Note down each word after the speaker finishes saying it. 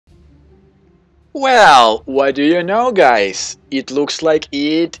Well, what do you know, guys? It looks like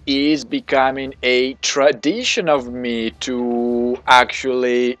it is becoming a tradition of me to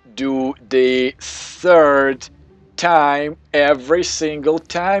actually do the third time every single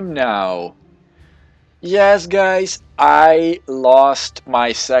time now. Yes, guys, I lost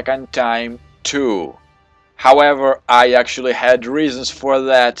my second time too. However, I actually had reasons for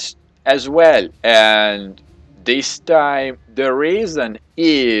that as well, and this time the reason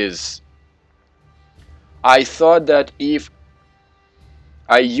is I thought that if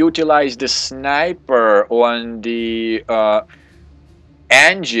I utilize the sniper on the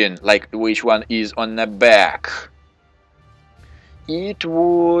engine, like which one is on the back, it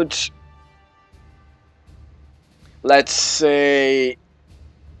would, let's say,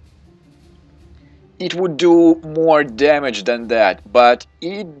 it would do more damage than that, but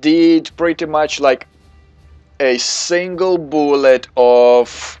it did pretty much like a single bullet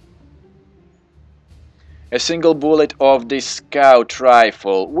of the scout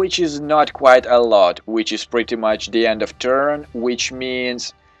rifle, which is not quite a lot, which is pretty much the end of turn, which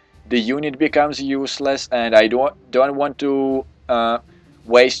means the unit becomes useless, and I don't want to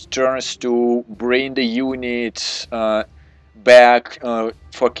waste turns to bring the unit back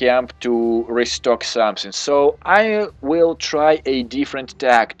for camp to restock something. So I will try a different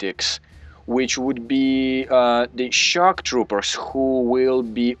tactics, which would be the shock troopers who will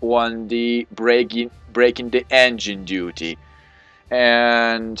be on the breaking the engine duty.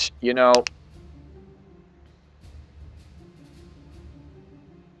 And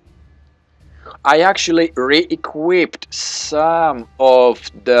I actually re-equipped some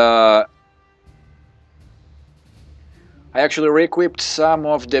of the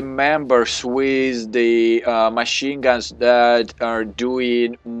members with the machine guns that are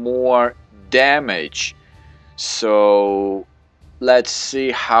doing more damage. So let's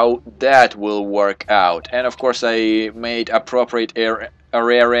see how that will work out. And of course, I made appropriate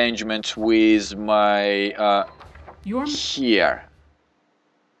rearrangements with my Your here.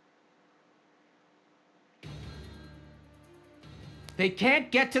 They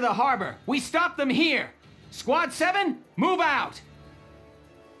can't get to the harbor. We stop them here. Squad 7, move out.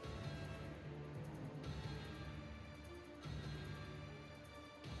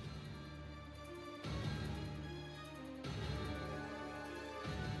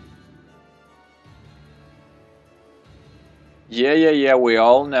 Yeah, we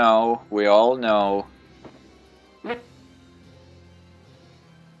all know. We all know.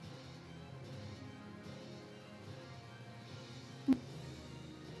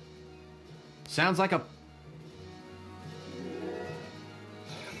 Sounds like a...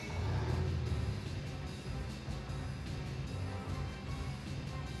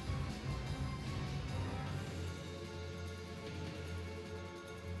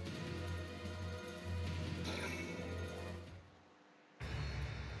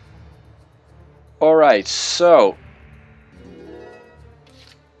 Alright, so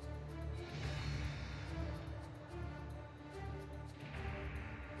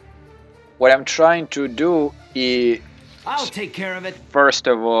what I'm trying to do is, I'll take care of it. first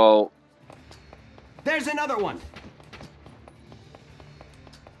of all, There's another one.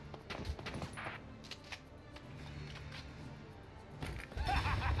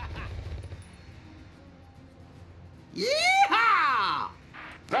 Yeehaw!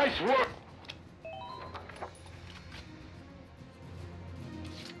 Nice work!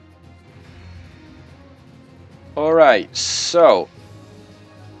 alright, so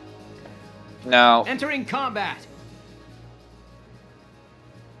now Entering combat.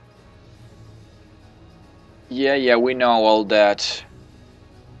 yeah, we know all that.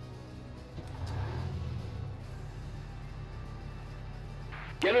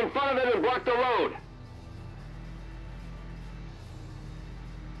 Get in front of it and block the road!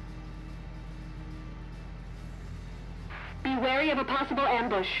 Be wary of a possible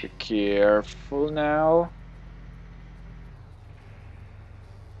ambush. Careful now.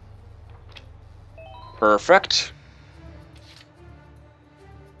 Perfect.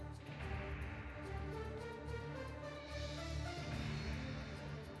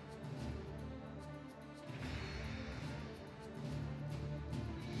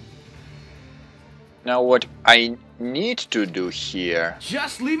 Now what I need to do here,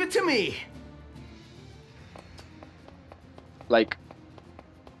 Just leave it to me. like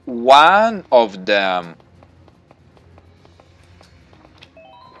one of them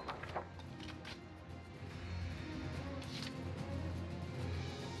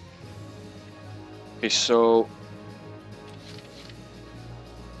okay, so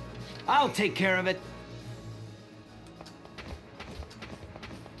I'll take care of it.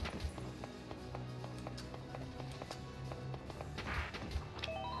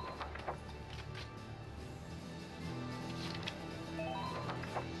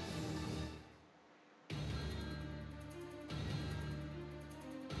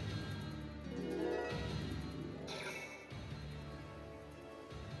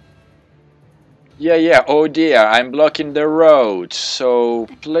 Yeah, oh dear, I'm blocking the road, so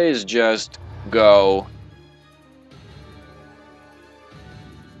please just go.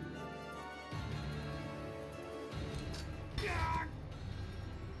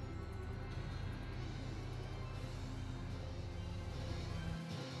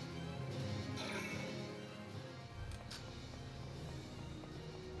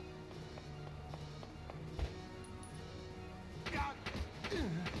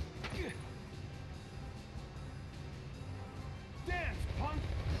 Dance, punk!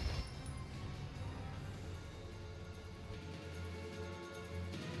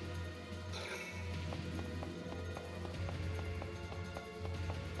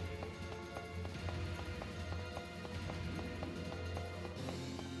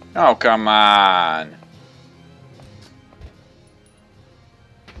 Oh, come on.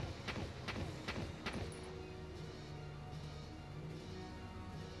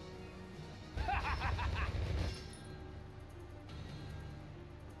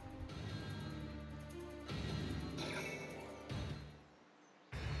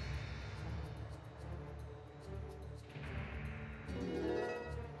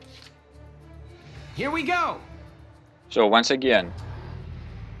 Here we go! So once again,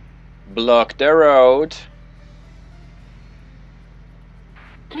 block the road.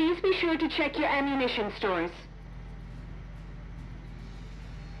 Please be sure to check your ammunition stores.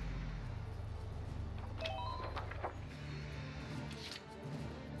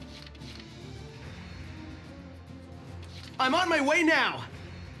 I'm on my way now!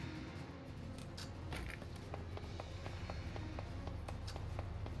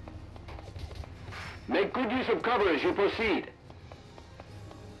 Make good use of cover as you proceed.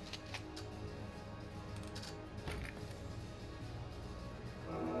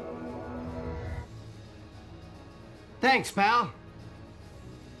 Thanks, pal.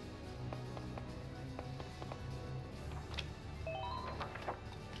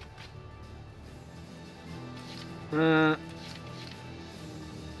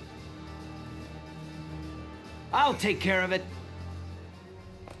 I'll take care of it.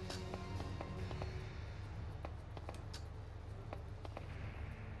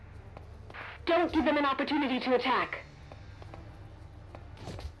 Don't give them an opportunity to attack.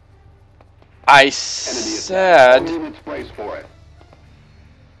 I Enemy attack. said... Only in its place for it.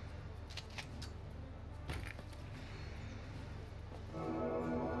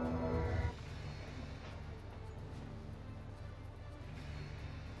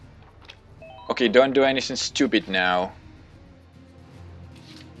 Okay, don't do anything stupid now.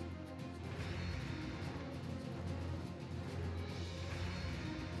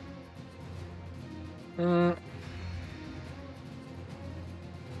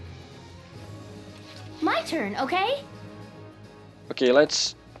 My turn, okay? Okay,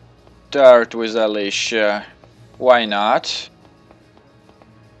 let's start with Alicia. Why not?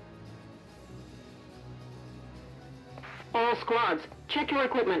 All squads, check your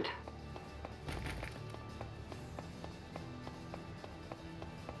equipment.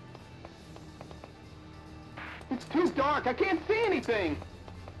 It's too dark. I can't see anything.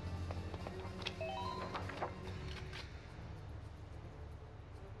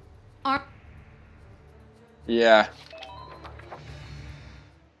 Yeah.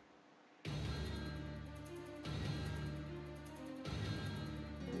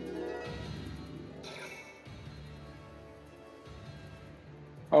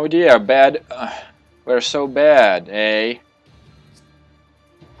 Oh dear, bad. We're so bad, eh?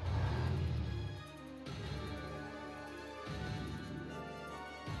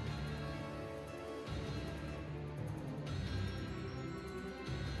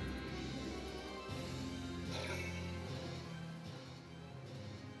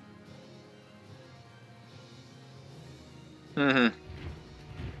 Mm-hmm.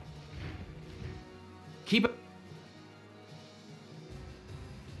 Keep it.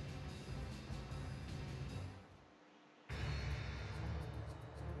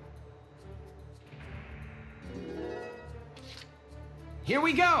 Here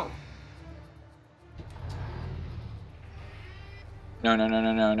we go.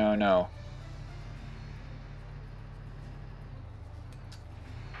 No.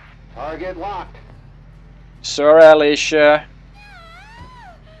 Target locked. Sorry, Alicia.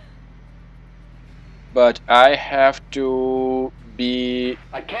 But I have to be...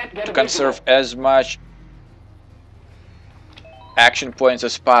 I can't get to a conserve visual. as much action points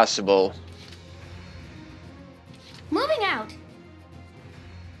as possible. Moving out.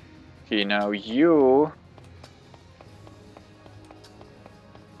 Okay, now you...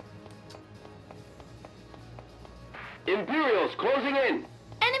 Imperials closing in.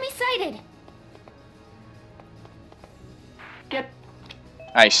 Enemy sighted.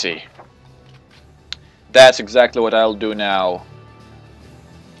 I see. That's exactly what I'll do now.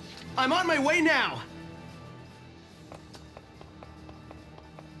 I'm on my way now.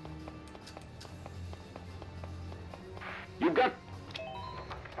 You got...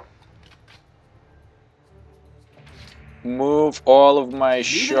 Move all of my it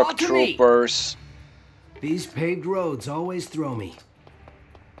shock all to me. troopers. These paved roads always throw me.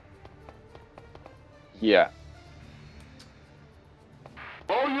 Yeah.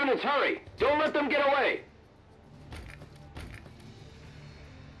 All units, hurry! Don't let them get away!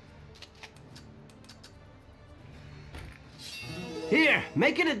 Here,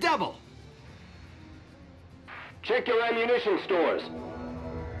 make it a double. Check your ammunition stores.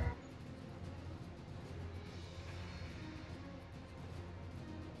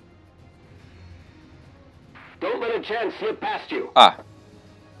 Don't let a chance slip past you. Ah.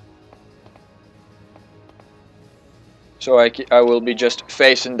 So I will be just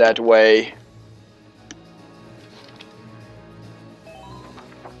facing that way.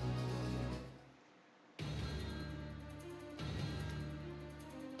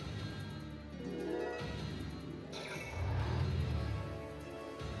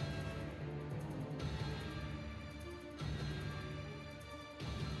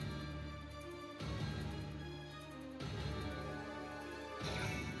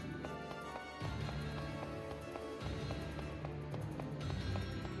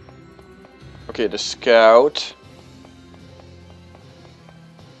 Okay, the scout.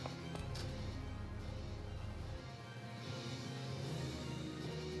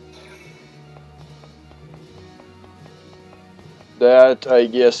 That, I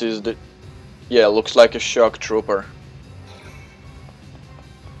guess, is the... Yeah, looks like a shock trooper.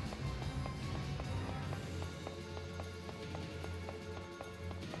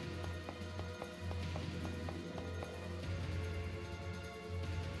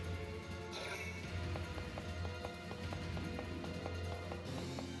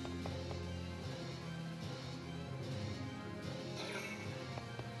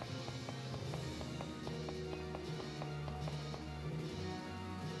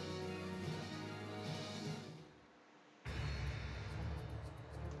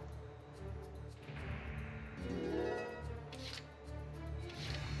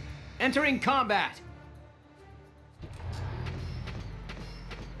 Entering combat.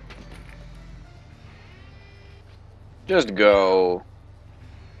 Just go.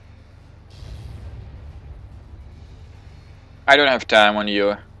 I don't have time on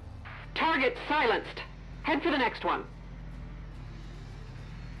you. Target silenced. Head for the next one.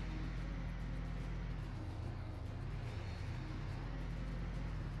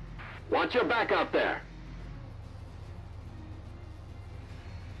 Watch your back out there.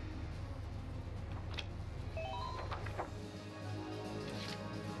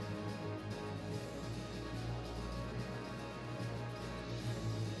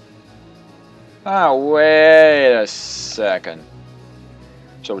 Ah, wait a second.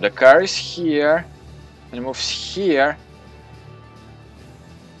 So the car is here, and it moves here.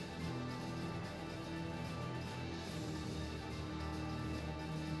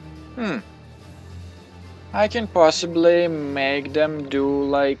 I can possibly make them do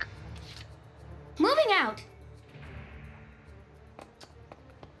like... Moving out.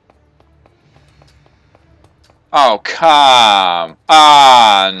 Oh, come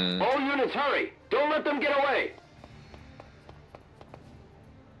on! All units, hurry! Don't let them get away!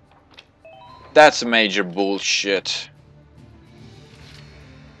 That's major bullshit.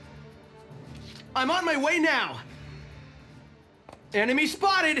 I'm on my way now. Enemy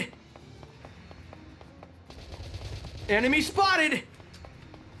spotted. Enemy spotted.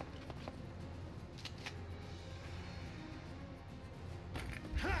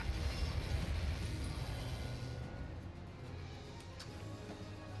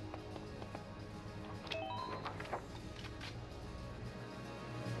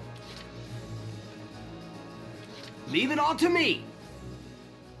 Leave it all to me.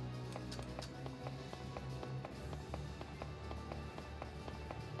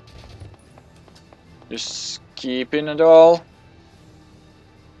 Just keeping it all.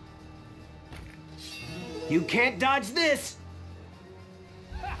 You can't dodge this.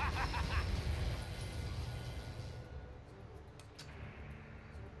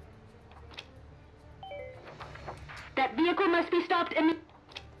 That vehicle must be stopped immediately.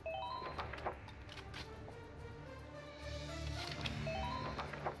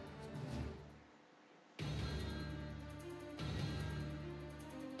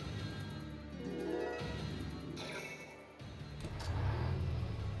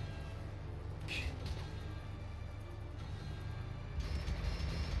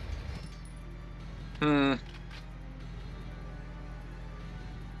 Hmm.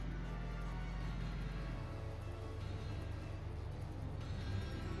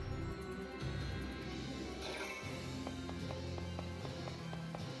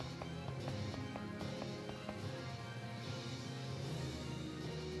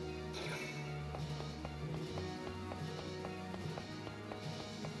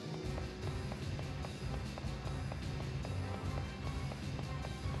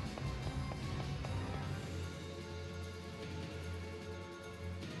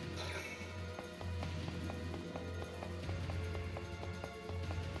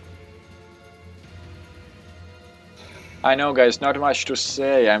 I know, guys, not much to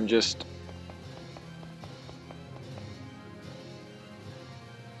say. I'm just...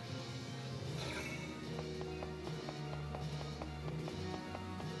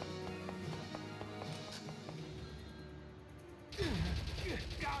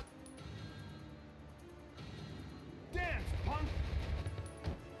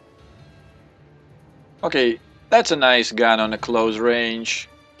 Okay, that's a nice gun on a close range.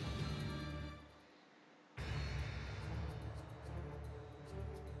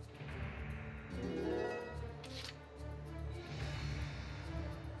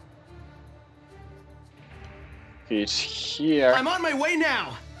 It's here. I'm on my way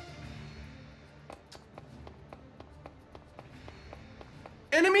now.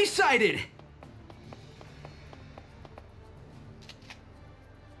 Enemy sighted.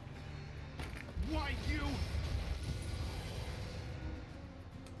 Why you?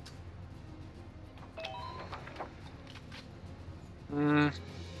 Hmm.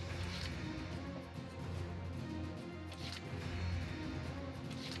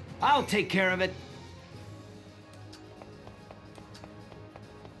 I'll take care of it.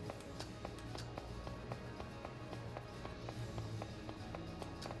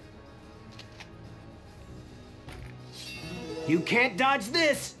 You can't dodge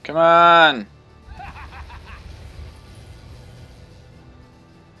this! Come on!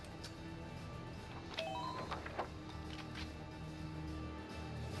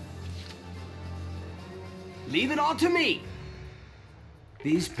 Leave it all to me!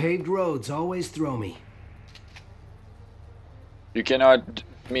 These paved roads always throw me. You cannot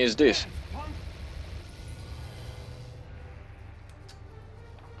miss this.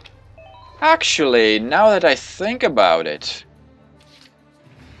 Actually, now that I think about it...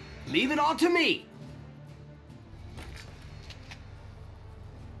 Leave it all to me!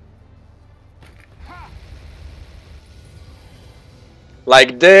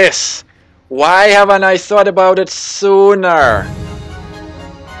 Like this! Why haven't I thought about it sooner?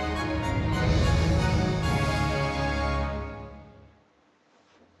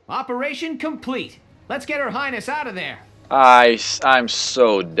 Operation complete. Let's get Her Highness out of there. I'm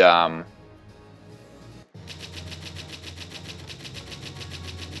so dumb.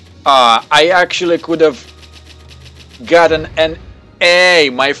 I actually could have gotten an A,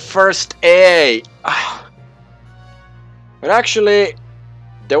 my first A. But actually,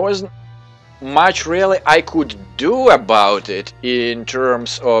 there wasn't much really I could do about it in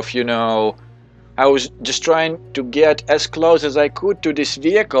terms of, you know, I was just trying to get as close as I could to this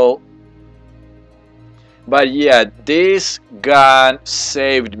vehicle. But yeah, this gun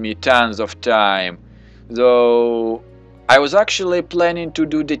saved me tons of time. Though I was actually planning to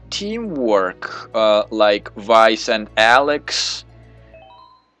do the teamwork like Vice and Alex.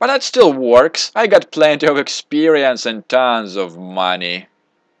 But that still works. I got plenty of experience and tons of money.